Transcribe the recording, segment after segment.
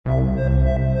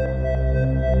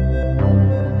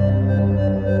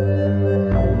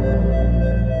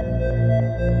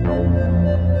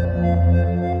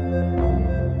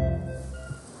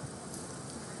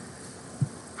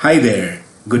Hi there.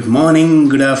 Good morning,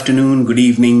 good afternoon, good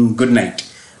evening, good night.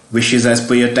 Wishes as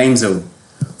per your time zone.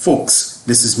 Folks,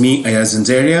 this is me, Ayaz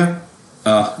Zanzeria,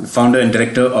 founder and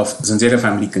director of Zanzeria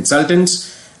Family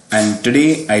Consultants. And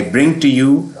today I bring to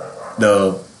you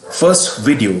the first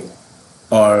video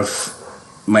of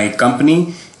my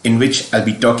company in which I'll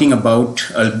be talking about,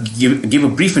 I'll give a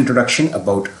brief introduction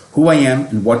about who I am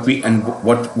and what we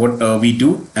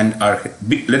do and our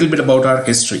little bit about our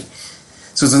history.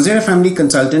 So Zanzeria Family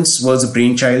Consultants was a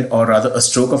brainchild, or rather a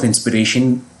stroke of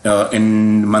inspiration,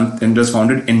 and it was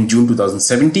founded in June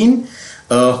 2017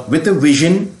 with a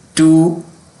vision to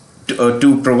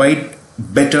provide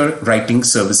better writing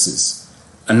services,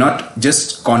 and not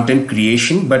just content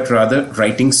creation, but rather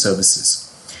writing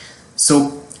services.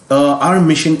 So our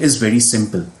mission is very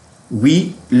simple.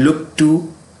 We look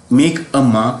to make a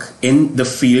mark in the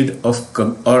field of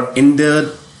or in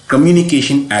the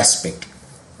communication aspect,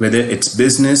 whether it's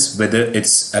business, whether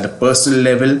it's at a personal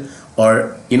level,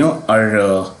 or any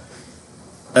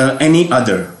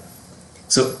other.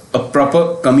 So a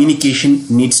proper communication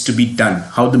needs to be done,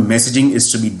 how the messaging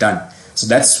is to be done. So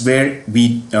that's where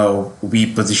we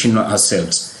position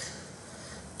ourselves.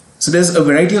 So there's a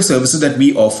variety of services that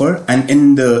we offer, and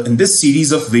in this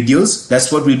series of videos,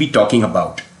 that's what we'll be talking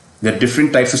about. There are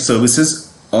different types of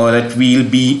services that we'll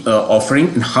be offering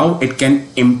and how it can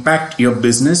impact your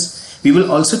business. We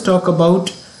will also talk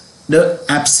about the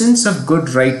absence of good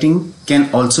writing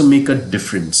can also make a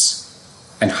difference,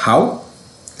 and how.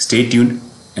 Stay tuned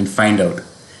and find out.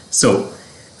 So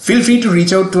feel free to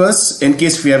reach out to us in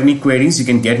case if you have any queries. You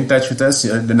can get in touch with us.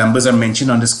 The numbers are mentioned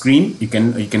on the screen. You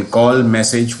can call,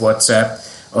 message, WhatsApp,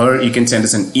 or you can send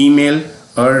us an email,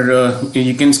 or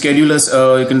you can schedule us.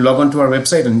 You can log on to our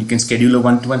website and you can schedule a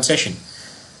one-to-one session.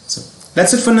 So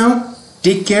that's it for now.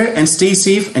 Take care and stay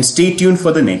safe, and stay tuned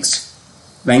for the next.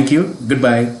 Thank you.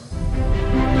 Goodbye.